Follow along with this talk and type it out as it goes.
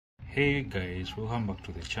Hey guys, welcome back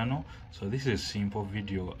to the channel. So this is a simple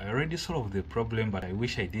video. I already solved the problem, but I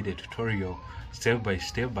wish I did a tutorial step by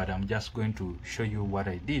step, but I'm just going to show you what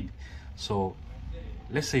I did. So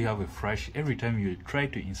let's say you have a flash. Every time you try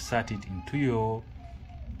to insert it into your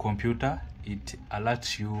computer, it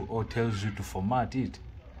alerts you or tells you to format it,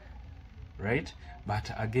 right?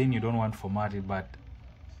 But again, you don't want to format it, but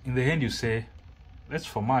in the end you say let's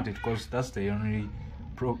format it because that's the only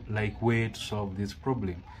way to solve this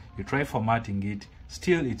problem. You try formatting it,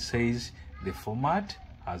 still it says the format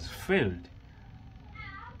has failed,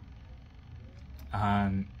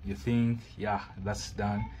 and you think, yeah, that's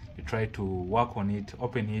done. You try to work on it,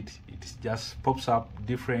 open it, it just pops up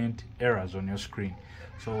different errors on your screen.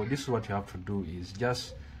 So this is what you have to do, is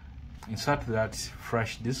just insert that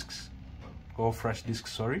flash disk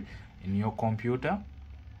in your computer,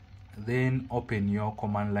 then open your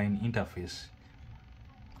command line interface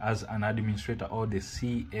as an administrator, or the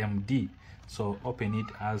CMD. So open it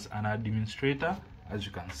as an administrator, as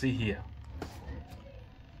you can see here,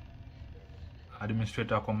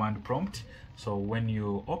 administrator command prompt. So when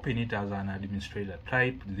you open it as an administrator,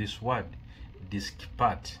 type this word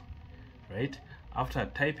diskpart, right? After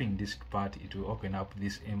typing diskpart, it will open up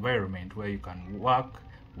this environment where you can work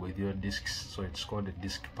with your disks. So it's called a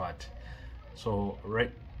diskpart. So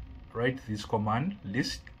write this command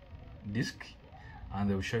disk, and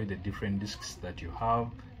they will show you the different disks that you have,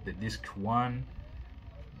 the disk 1,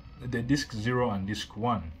 the disk 0, and disk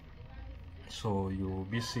 1. So you will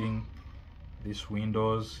be seeing this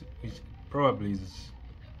Windows, which probably is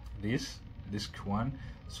this disk 1.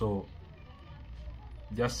 So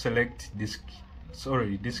just select disk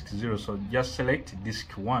 0, so just select disk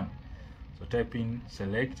 1. So type in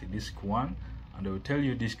select disk 1, and they will tell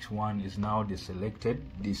you disk 1 is now the selected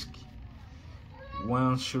disk.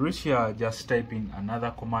 Once you reach here, just type in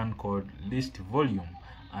another command called list volume,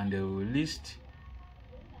 and they will list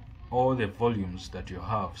all the volumes that you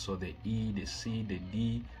have. So the E, the C, the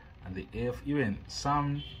D, and the F, even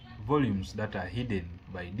some volumes that are hidden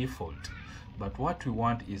by default. But what we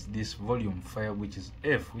want is this volume file, which is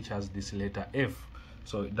F, which has this letter F.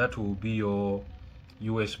 So that will be your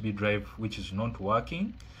USB drive, which is not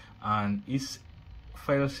working, and its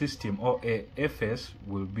file system, or AFS,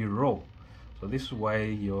 will be raw. So this is why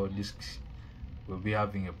your disks will be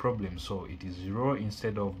having a problem. So it is raw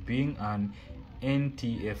instead of being an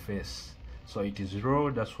NTFS. So it is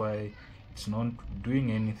raw, that's why it's not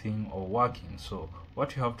doing anything or working. So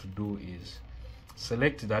what you have to do is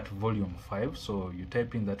select that volume 5. So you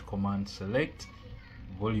type in that command, select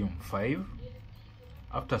volume 5.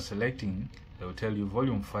 After selecting, they will tell you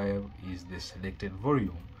volume 5 is the selected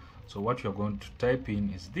volume. So what you're going to type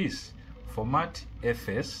in is this, format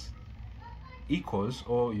FS equals,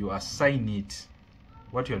 or you assign it.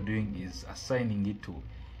 What you're doing is assigning it to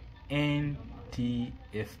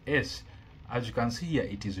NTFS. As you can see here,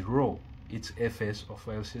 it is raw. Its FS, or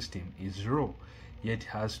file system, is raw, yet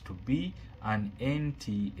has to be an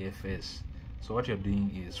NTFS. So what you're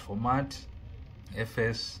doing is format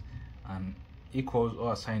FS and equals,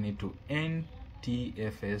 or assign it to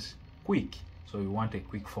NTFS quick. So you want a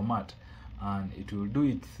quick format, and it will do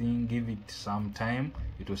its thing. Give it some time.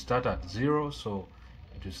 It will start at 0. So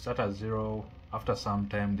it will start at 0. After some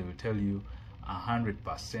time, they will tell you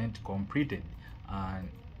 100% completed, and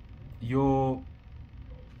your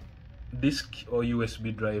disk or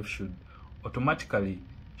USB drive should automatically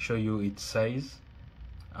show you its size,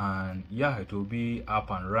 and yeah, it will be up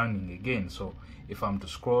and running again. So if I'm to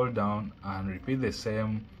scroll down and repeat the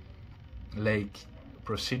same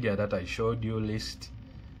procedure that I showed you, list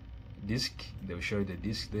disk, they will show you the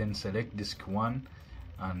disk, then select disk 1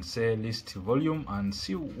 and say list volume, and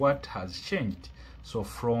see what has changed. So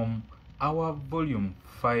from our volume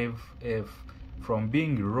 5F, from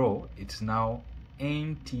being raw, it's now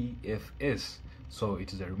NTFS. So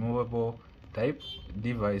it is a removable type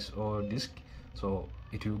device or disk, so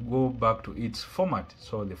it will go back to its format.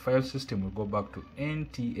 So the file system will go back to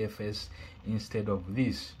NTFS instead of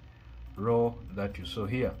this raw that you saw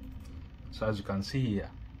here. So as you can see here,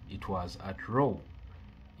 it was at raw,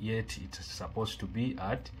 yet it's supposed to be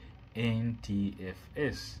at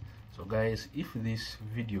NTFS. So guys, if this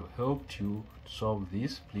video helped you to solve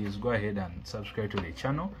this, please go ahead and subscribe to the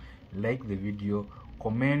channel, like the video,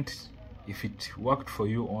 comment if it worked for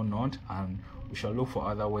you or not, and we shall look for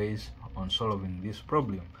other ways on solving this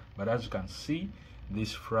problem. But as you can see,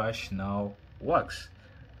 this flash now works.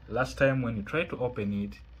 Last time when you tried to open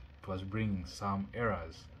it, it was bringing some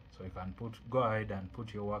errors. So you can go ahead and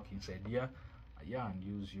put your work inside here, and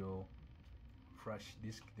use your flash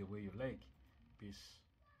disk the way you like. Peace.